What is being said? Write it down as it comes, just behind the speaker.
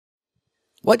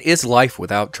What is life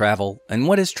without travel, and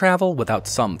what is travel without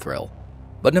some thrill?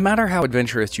 But no matter how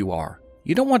adventurous you are,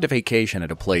 you don't want to vacation at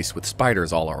a place with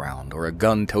spiders all around or a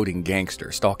gun-toting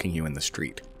gangster stalking you in the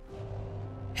street.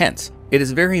 Hence, it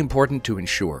is very important to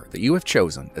ensure that you have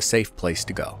chosen a safe place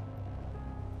to go.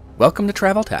 Welcome to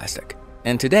Traveltastic,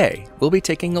 and today we'll be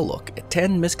taking a look at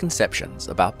 10 misconceptions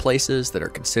about places that are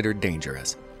considered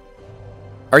dangerous.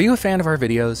 Are you a fan of our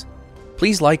videos?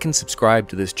 Please like and subscribe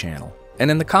to this channel, and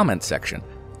in the comments section,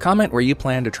 comment where you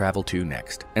plan to travel to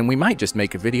next, and we might just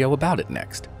make a video about it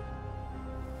next.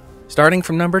 Starting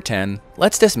from number 10,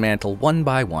 let's dismantle one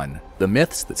by one the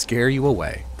myths that scare you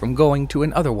away from going to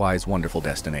an otherwise wonderful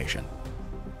destination.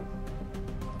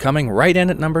 Coming right in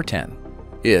at number 10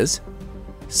 is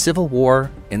Civil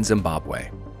War in Zimbabwe.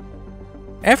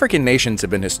 African nations have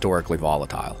been historically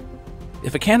volatile.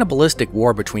 If a cannibalistic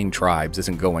war between tribes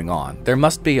isn't going on, there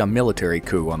must be a military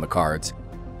coup on the cards.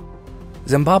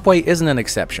 Zimbabwe isn't an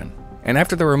exception, and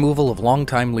after the removal of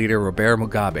longtime leader Robert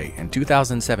Mugabe in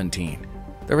 2017,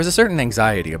 there was a certain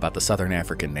anxiety about the southern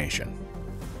African nation.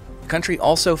 The country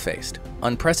also faced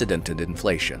unprecedented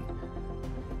inflation.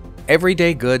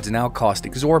 Everyday goods now cost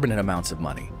exorbitant amounts of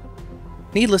money.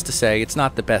 Needless to say, it's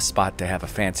not the best spot to have a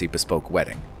fancy bespoke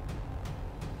wedding.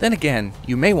 Then again,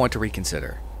 you may want to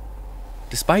reconsider.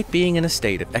 Despite being in a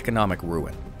state of economic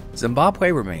ruin,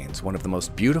 Zimbabwe remains one of the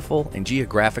most beautiful and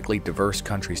geographically diverse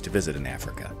countries to visit in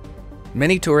Africa.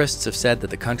 Many tourists have said that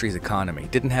the country's economy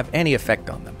didn't have any effect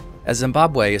on them, as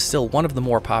Zimbabwe is still one of the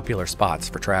more popular spots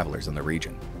for travelers in the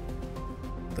region.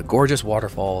 The gorgeous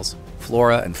waterfalls,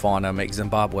 flora, and fauna make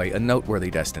Zimbabwe a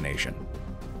noteworthy destination.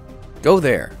 Go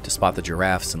there to spot the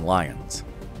giraffes and lions.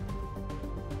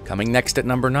 Coming next at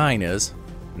number 9 is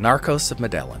Narcos of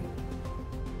Medellin.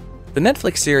 The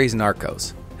Netflix series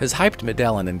Narcos has hyped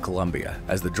Medellin in Colombia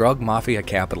as the drug mafia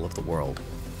capital of the world.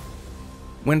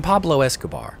 When Pablo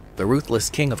Escobar, the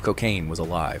ruthless king of cocaine, was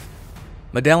alive,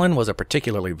 Medellin was a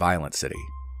particularly violent city.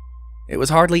 It was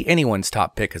hardly anyone's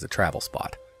top pick as a travel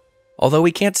spot. Although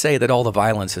we can't say that all the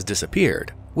violence has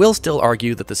disappeared, we'll still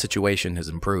argue that the situation has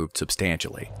improved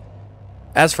substantially.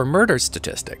 As for murder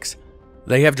statistics,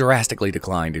 they have drastically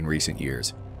declined in recent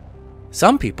years.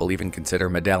 Some people even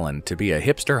consider Medellin to be a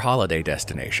hipster holiday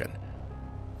destination.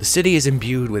 The city is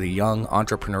imbued with a young,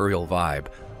 entrepreneurial vibe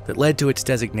that led to its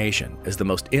designation as the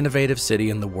most innovative city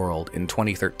in the world in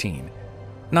 2013,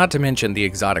 not to mention the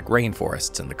exotic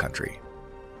rainforests in the country.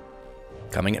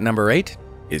 Coming at number 8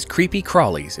 is creepy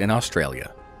crawlies in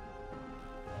Australia.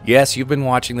 Yes, you've been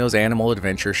watching those animal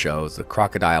adventure shows, The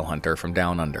Crocodile Hunter from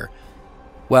Down Under.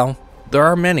 Well, there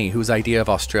are many whose idea of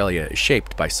Australia is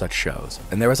shaped by such shows,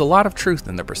 and there is a lot of truth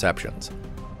in their perceptions.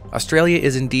 Australia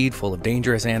is indeed full of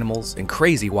dangerous animals and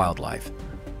crazy wildlife.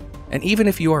 And even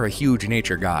if you are a huge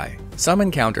nature guy, some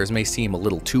encounters may seem a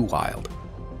little too wild.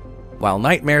 While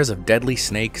nightmares of deadly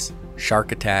snakes,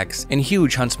 shark attacks, and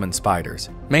huge huntsman spiders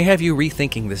may have you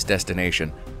rethinking this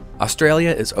destination,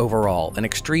 Australia is overall an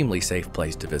extremely safe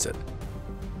place to visit.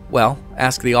 Well,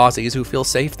 ask the Aussies who feel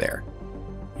safe there.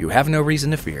 You have no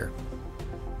reason to fear.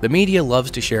 The media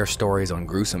loves to share stories on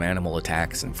gruesome animal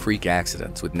attacks and freak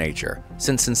accidents with nature,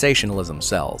 since sensationalism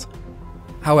sells.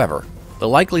 However, the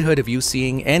likelihood of you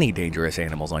seeing any dangerous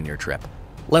animals on your trip,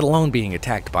 let alone being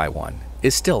attacked by one,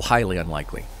 is still highly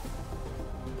unlikely.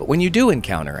 But when you do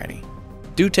encounter any,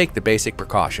 do take the basic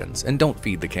precautions and don't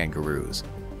feed the kangaroos.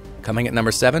 Coming at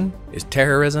number 7 is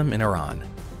terrorism in Iran.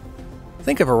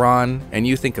 Think of Iran, and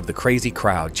you think of the crazy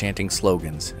crowd chanting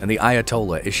slogans and the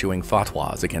Ayatollah issuing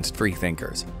fatwas against free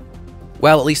thinkers.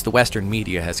 Well, at least the Western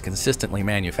media has consistently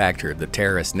manufactured the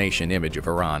terrorist nation image of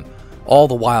Iran, all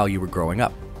the while you were growing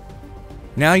up.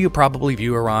 Now you probably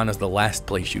view Iran as the last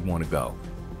place you'd want to go.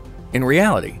 In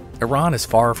reality, Iran is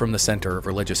far from the center of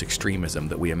religious extremism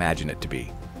that we imagine it to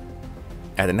be.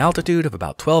 At an altitude of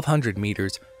about 1,200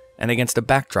 meters and against a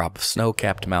backdrop of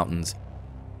snow-capped mountains,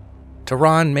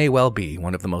 Tehran may well be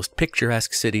one of the most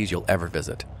picturesque cities you'll ever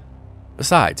visit.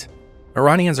 Besides,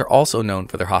 Iranians are also known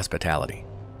for their hospitality,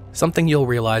 something you'll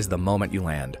realize the moment you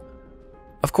land.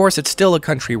 Of course, it's still a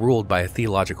country ruled by a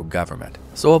theological government,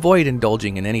 so avoid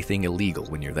indulging in anything illegal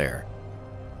when you're there.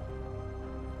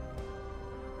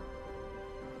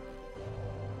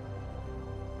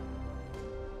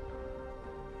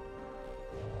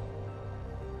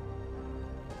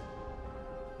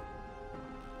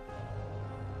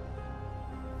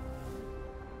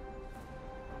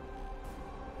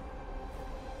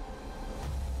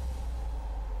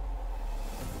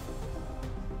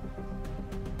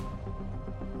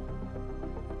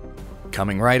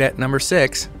 Coming right at number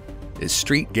 6 is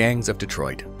Street Gangs of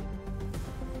Detroit.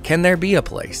 Can there be a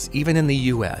place, even in the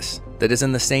US, that is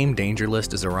in the same danger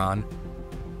list as Iran?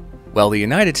 Well, the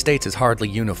United States is hardly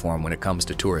uniform when it comes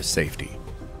to tourist safety.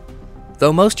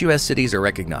 Though most US cities are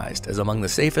recognized as among the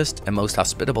safest and most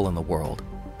hospitable in the world,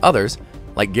 others,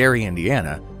 like Gary,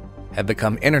 Indiana, have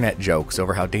become internet jokes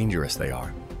over how dangerous they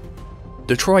are.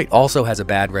 Detroit also has a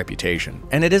bad reputation,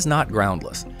 and it is not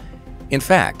groundless. In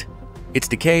fact, its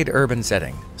decayed urban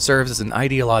setting serves as an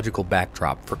ideological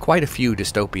backdrop for quite a few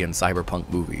dystopian cyberpunk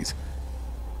movies.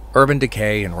 Urban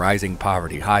decay and rising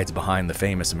poverty hides behind the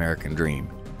famous American dream.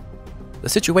 The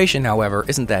situation, however,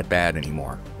 isn't that bad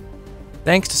anymore.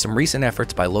 Thanks to some recent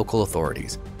efforts by local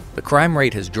authorities, the crime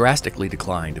rate has drastically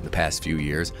declined in the past few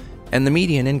years, and the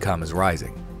median income is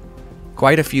rising.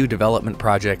 Quite a few development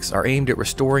projects are aimed at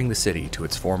restoring the city to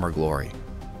its former glory.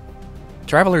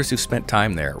 Travelers who spent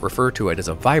time there refer to it as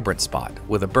a vibrant spot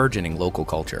with a burgeoning local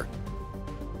culture.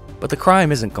 But the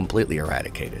crime isn't completely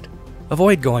eradicated.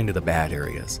 Avoid going to the bad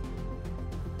areas.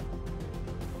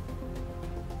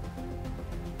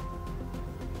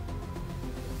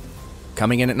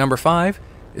 Coming in at number 5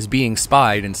 is being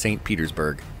spied in St.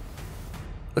 Petersburg.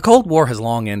 The Cold War has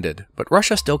long ended, but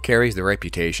Russia still carries the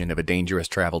reputation of a dangerous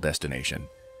travel destination.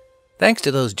 Thanks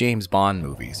to those James Bond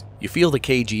movies, you feel the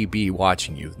KGB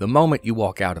watching you the moment you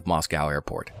walk out of Moscow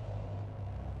airport.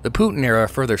 The Putin era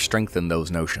further strengthened those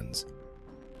notions.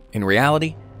 In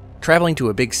reality, traveling to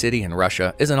a big city in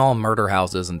Russia isn't all murder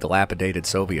houses and dilapidated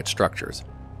Soviet structures.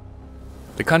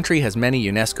 The country has many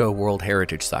UNESCO World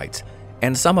Heritage Sites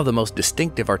and some of the most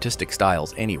distinctive artistic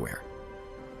styles anywhere.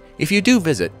 If you do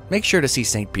visit, make sure to see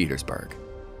St. Petersburg.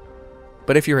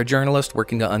 But if you're a journalist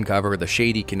working to uncover the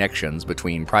shady connections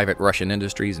between private Russian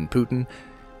industries and Putin,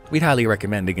 we'd highly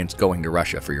recommend against going to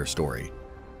Russia for your story.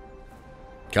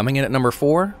 Coming in at number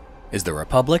 4 is the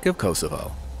Republic of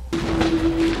Kosovo.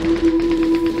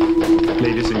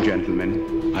 Ladies and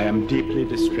gentlemen, I am deeply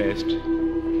distressed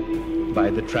by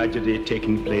the tragedy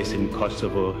taking place in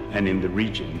Kosovo and in the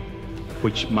region,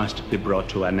 which must be brought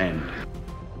to an end.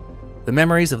 The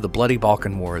memories of the bloody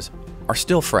Balkan Wars are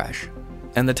still fresh,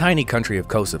 and the tiny country of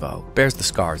Kosovo bears the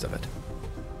scars of it.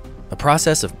 The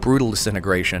process of brutal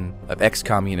disintegration of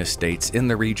ex-communist states in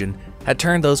the region had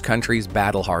turned those countries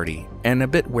battle-hardy and a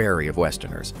bit wary of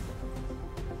Westerners.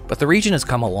 But the region has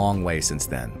come a long way since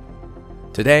then.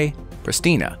 Today,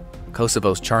 Pristina,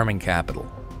 Kosovo's charming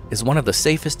capital, is one of the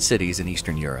safest cities in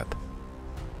Eastern Europe.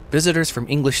 Visitors from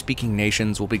English-speaking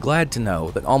nations will be glad to know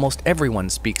that almost everyone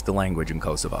speaks the language in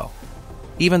Kosovo,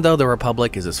 even though the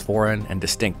republic is as foreign and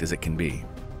distinct as it can be.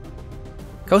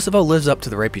 Kosovo lives up to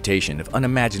the reputation of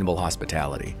unimaginable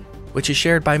hospitality, which is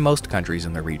shared by most countries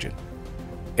in the region.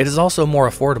 It is also more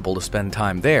affordable to spend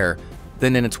time there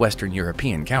than in its Western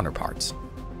European counterparts.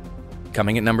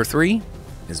 Coming at number 3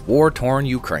 is war-torn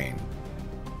Ukraine.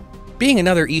 Being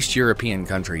another East European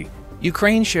country,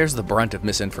 Ukraine shares the brunt of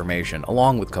misinformation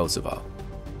along with Kosovo.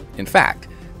 In fact,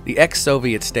 the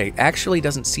ex-Soviet state actually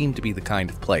doesn't seem to be the kind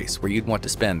of place where you'd want to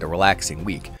spend a relaxing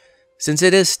week, since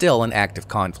it is still an active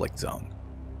conflict zone.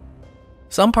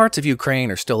 Some parts of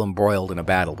Ukraine are still embroiled in a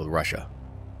battle with Russia.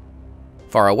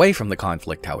 Far away from the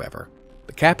conflict, however,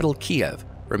 the capital Kiev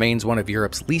remains one of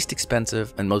Europe's least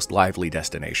expensive and most lively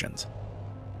destinations.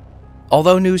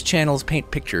 Although news channels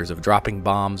paint pictures of dropping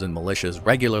bombs and militias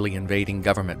regularly invading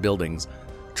government buildings,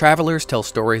 travelers tell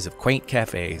stories of quaint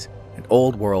cafes and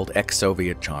old-world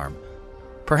ex-Soviet charm.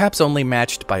 Perhaps only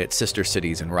matched by its sister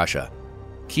cities in Russia,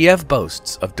 Kiev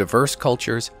boasts of diverse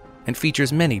cultures and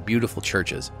features many beautiful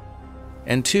churches,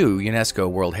 and 2 UNESCO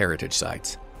World Heritage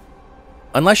Sites.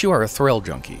 Unless you are a thrill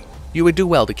junkie, you would do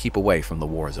well to keep away from the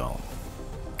war zone.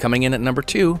 Coming in at number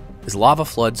 2 is Lava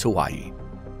Floods Hawaii.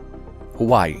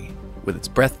 Hawaii, with its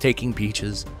breathtaking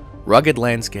beaches, rugged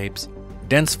landscapes,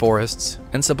 dense forests,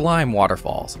 and sublime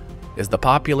waterfalls, is the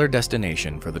popular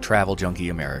destination for the travel junkie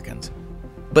Americans.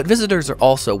 But visitors are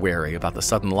also wary about the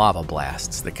sudden lava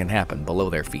blasts that can happen below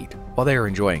their feet while they are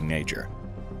enjoying nature.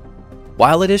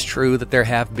 While it is true that there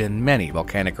have been many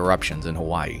volcanic eruptions in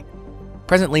Hawaii,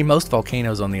 presently most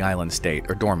volcanoes on the island state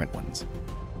are dormant ones.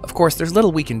 Of course, there's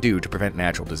little we can do to prevent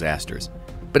natural disasters,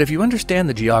 but if you understand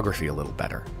the geography a little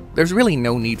better, there's really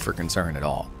no need for concern at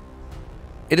all.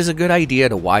 It is a good idea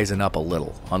to wisen up a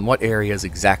little on what areas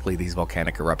exactly these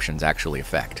volcanic eruptions actually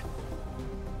affect.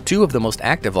 2 of the most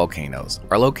active volcanoes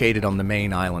are located on the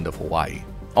main island of Hawaii,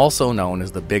 also known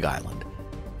as the Big Island,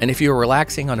 and if you are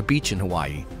relaxing on a beach in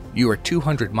Hawaii, you are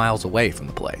 200 miles away from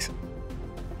the place.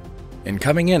 And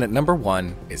coming in at number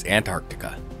 1 is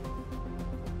Antarctica.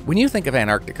 When you think of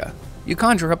Antarctica, you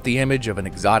conjure up the image of an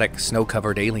exotic,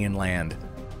 snow-covered alien land.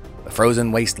 The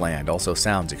frozen wasteland also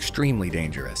sounds extremely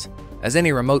dangerous, as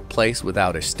any remote place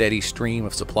without a steady stream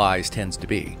of supplies tends to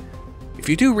be. If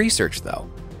you do research, though,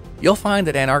 you'll find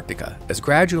that Antarctica is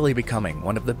gradually becoming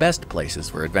one of the best places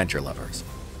for adventure lovers.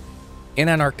 In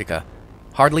Antarctica,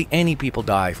 hardly any people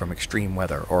die from extreme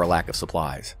weather or a lack of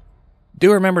supplies.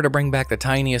 Do remember to bring back the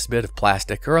tiniest bit of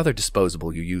plastic or other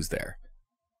disposable you use there.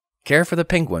 Care for the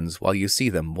penguins while you see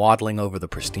them waddling over the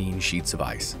pristine sheets of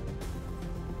ice.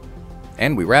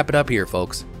 And we wrap it up here,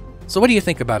 folks. So what do you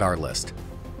think about our list?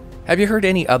 Have you heard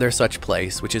any other such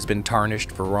place which has been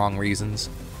tarnished for wrong reasons?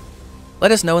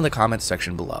 Let us know in the comments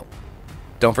section below.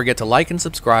 Don't forget to like and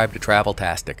subscribe to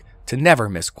Traveltastic to never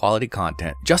miss quality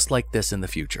content just like this in the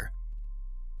future.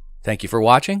 Thank you for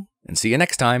watching, and see you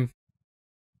next time.